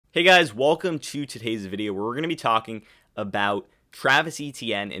Hey guys, welcome to today's video where we're going to be talking about Travis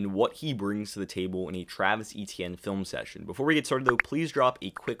Etienne and what he brings to the table in a Travis Etienne film session. Before we get started though, please drop a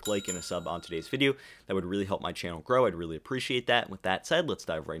quick like and a sub on today's video. That would really help my channel grow. I'd really appreciate that. With that said, let's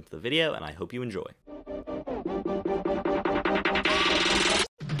dive right into the video and I hope you enjoy.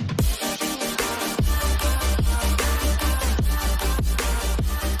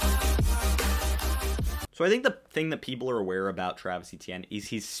 So I think the thing that people are aware about Travis Etienne is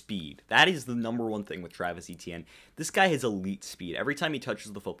his speed. That is the number one thing with Travis Etienne. This guy has elite speed. Every time he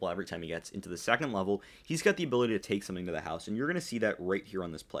touches the football, every time he gets into the second level, he's got the ability to take something to the house, and you're going to see that right here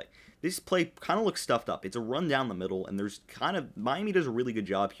on this play. This play kind of looks stuffed up. It's a run down the middle, and there's kind of, Miami does a really good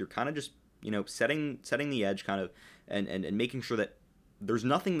job here, kind of just, you know, setting the edge kind of, and making sure that there's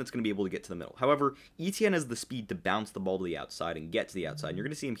nothing that's going to be able to get to the middle. However, Etienne has the speed to bounce the ball to the outside and get to the outside. And you're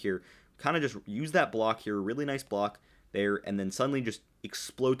going to see him here kind of just use that block here, really nice block there, and then suddenly just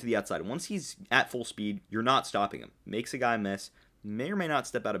explode to the outside. Once he's at full speed, you're not stopping him. Makes a guy miss, may or may not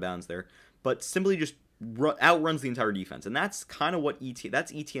step out of bounds there, but simply just outruns the entire defense. And that's kind of what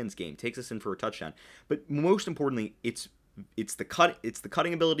that's Etienne's game. Takes us in for a touchdown. But most importantly, it's the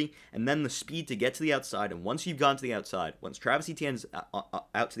cutting ability, and then the speed to get to the outside. And once you've gone to the outside, once Travis Etienne's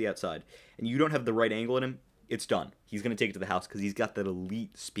out to the outside, and you don't have the right angle in him, it's done. He's going to take it to the house because he's got that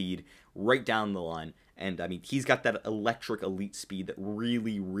elite speed right down the line. And, I mean, he's got that electric elite speed that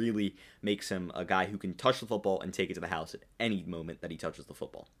really, really makes him a guy who can touch the football and take it to the house at any moment that he touches the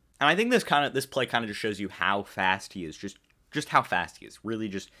football. And I think this play kind of just shows you how fast he is. Just how fast he is. Really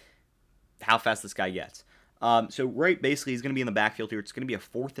just how fast this guy gets. So, basically, he's going to be in the backfield here. It's going to be a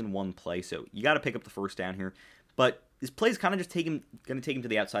 4th and 1 play. So, you got to pick up the first down here. But this play is kind of just going to take him to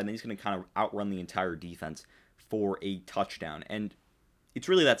the outside, and then he's going to kind of outrun the entire defense for a touchdown. And it's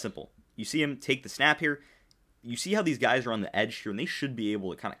really that simple. You see him take the snap here. You see how these guys are on the edge here, and they should be able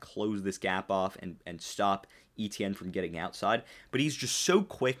to kind of close this gap off and stop Etienne from getting outside. But he's just so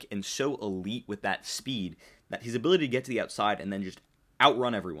quick and so elite with that speed that his ability to get to the outside and then just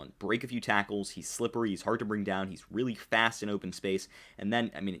outrun everyone, break a few tackles. He's slippery. He's hard to bring down. He's really fast in open space. And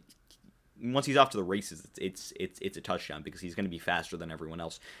then, I mean, once he's off to the races, it's a touchdown because he's going to be faster than everyone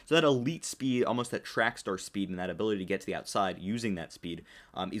else. So that elite speed, almost that track star speed, and that ability to get to the outside using that speed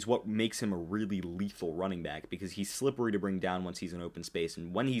is what makes him a really lethal running back, because he's slippery to bring down once he's in open space,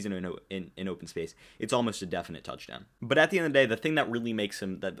 and when he's in open space, it's almost a definite touchdown. But at the end of the day, the thing that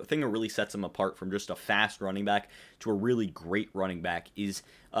really sets him apart from just a fast running back to a really great running back is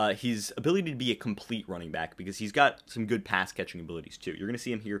his ability to be a complete running back, because he's got some good pass catching abilities too. You're going to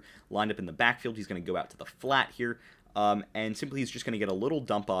see him here lined up in the backfield. He's going to go out to the flat here, and simply he's just going to get a little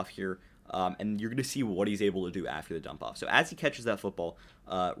dump off here, and you're going to see what he's able to do after the dump off. So as he catches that football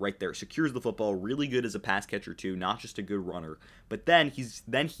right there, secures the football, really good as a pass catcher too, not just a good runner, but then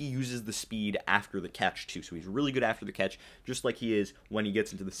he uses the speed after the catch too. So he's really good after the catch, just like he is when he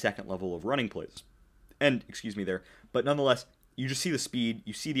gets into the second level of running plays. And excuse me there, but nonetheless, you just see the speed,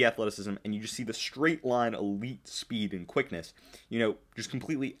 you see the athleticism, and you just see the straight line elite speed and quickness, you know, just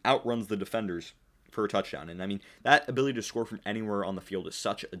completely outruns the defenders for a touchdown. And I mean, that ability to score from anywhere on the field is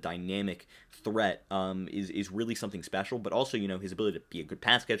such a dynamic threat, is really something special. But also, you know, his ability to be a good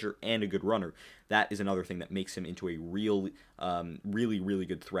pass catcher and a good runner, that is another thing that makes him into a really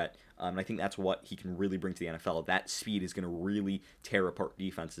good threat. And I think that's what he can really bring to the NFL. That speed is going to really tear apart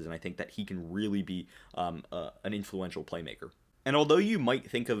defenses, and I think that he can really be an influential playmaker. And although you might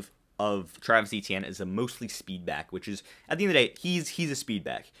think of Travis Etienne as a mostly speed back, which is, at the end of the day, he's a speed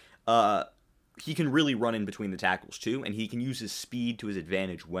back. He can really run in between the tackles too, and he can use his speed to his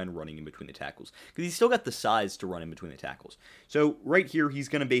advantage when running in between the tackles, because he's still got the size to run in between the tackles. So right here, he's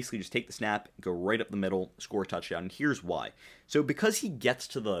going to basically just take the snap, go right up the middle, score a touchdown, and here's why. So because he gets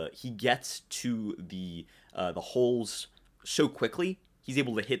to the holes so quickly, he's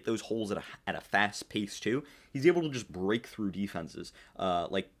able to hit those holes at a fast pace too. He's able to just break through defenses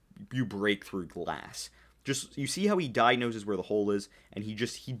like you break through glass. Just, you see how he diagnoses where the hole is, and he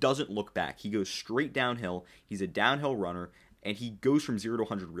doesn't look back. He goes straight downhill. He's a downhill runner, and he goes from 0 to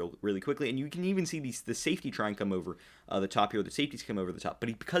 100 really quickly. And you can even see the safety try and come over the top here. The safeties come over the top.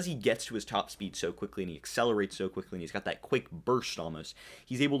 But because he gets to his top speed so quickly, and he accelerates so quickly, and he's got that quick burst almost,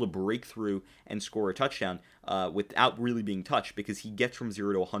 he's able to break through and score a touchdown without really being touched, because he gets from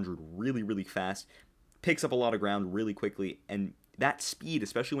 0 to 100 really, really fast, picks up a lot of ground really quickly, and that speed,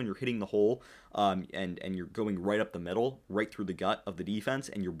 especially when you're hitting the hole and you're going right up the middle, right through the gut of the defense,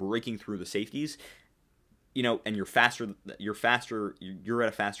 and you're breaking through the safeties, you know, and you're at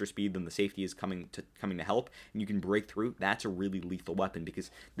a faster speed than the safety is coming to help, and you can break through. That's a really lethal weapon, because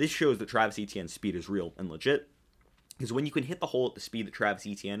this shows that Travis Etienne's speed is real and legit. Because when you can hit the hole at the speed that Travis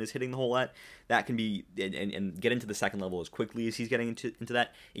Etienne is hitting the hole at, that can be, and get into the second level as quickly as he's getting into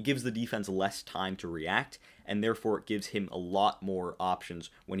that, it gives the defense less time to react, and therefore it gives him a lot more options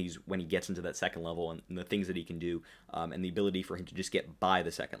when he gets into that second level, and the things that he can do, and the ability for him to just get by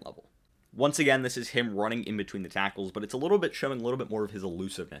the second level. Once again, this is him running in between the tackles, but it's showing a little bit more of his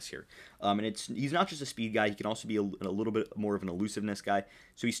elusiveness here. And he's not just a speed guy, he can also be a little bit more of an elusiveness guy.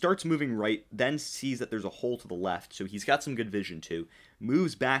 So he starts moving right, then sees that there's a hole to the left, so he's got some good vision too.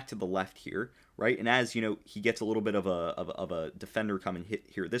 Moves back to the left here, right? And as, he gets a little bit of a defender come and hit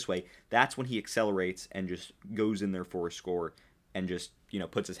here this way, that's when he accelerates and just goes in there for a score and just,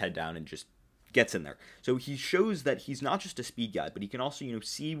 puts his head down and just gets in there. So he shows that he's not just a speed guy, but he can also,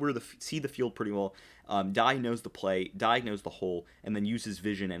 see the field pretty well, diagnose the play, diagnose the hole, and then use his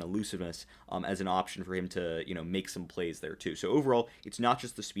vision and elusiveness as an option for him to, make some plays there too. So overall, it's not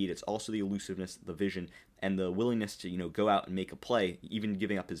just the speed, it's also the elusiveness, the vision, and the willingness to, go out and make a play, even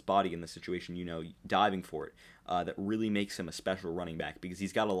giving up his body in the situation, diving for it, that really makes him a special running back, because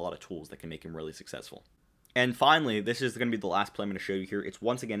he's got a lot of tools that can make him really successful. And finally, this is going to be the last play I'm going to show you here.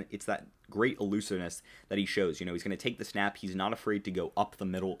 It's that great elusiveness that he shows. He's going to take the snap. He's not afraid to go up the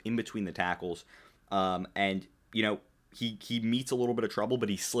middle, in between the tackles. And he meets a little bit of trouble, but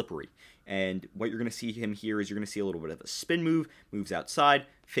he's slippery. And what you're going to see him here is you're going to see a little bit of a spin move, moves outside,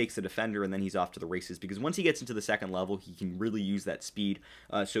 fakes the defender, and then he's off to the races. Because once he gets into the second level, he can really use that speed.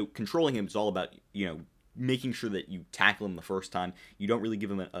 So controlling him is all about, making sure that you tackle him the first time. You don't really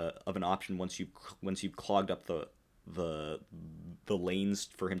give him an option once you've clogged up the lanes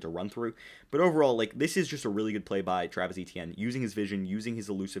for him to run through. But overall, this is just a really good play by Travis Etienne, using his vision, using his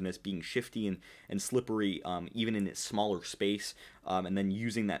elusiveness, being shifty and slippery, even in its smaller space, and then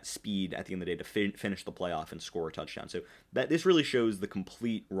using that speed at the end of the day to finish the play off and score a touchdown. So this really shows the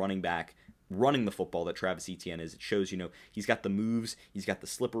complete running back running the football that Travis Etienne is. It shows, he's got the moves, he's got the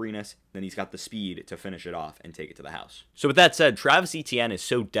slipperiness, then he's got the speed to finish it off and take it to the house. So with that said, Travis Etienne is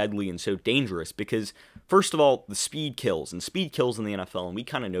so deadly and so dangerous because, first of all, the speed kills, and speed kills in the NFL, and we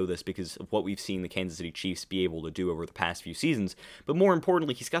kind of know this because of what we've seen the Kansas City Chiefs be able to do over the past few seasons, but more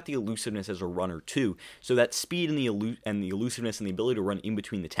importantly, he's got the elusiveness as a runner too, so that speed and the elusiveness and the ability to run in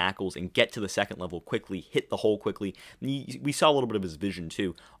between the tackles and get to the second level quickly, hit the hole quickly, we saw a little bit of his vision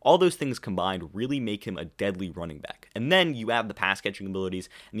too. All those things combined really make him a deadly running back. And then you add the pass catching abilities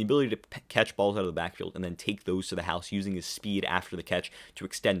and the ability to catch balls out of the backfield and then take those to the house using his speed after the catch to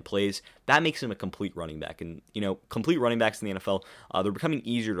extend plays. That makes him a complete running back. And, complete running backs in the NFL, they're becoming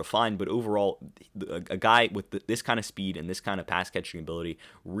easier to find, but overall, a guy with this kind of speed and this kind of pass catching ability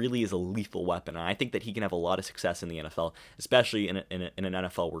really is a lethal weapon. And I think that he can have a lot of success in the NFL, especially in an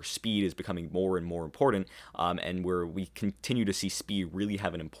NFL where speed is becoming more and more important, and where we continue to see speed really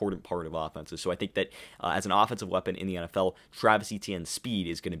have an important part of offenses. So I think that as an offensive weapon in the NFL, Travis Etienne's speed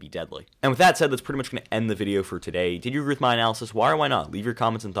is going to be deadly. And with that said, that's pretty much going to end the video for today. Did you agree with my analysis? Why or why not? Leave your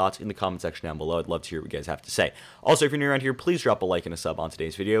comments and thoughts in the comment section down below. I'd love to hear what you guys have to say. Also, if you're new around here, please drop a like and a sub on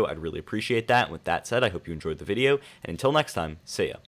today's video. I'd really appreciate that. And with that said, I hope you enjoyed the video. And until next time, see ya.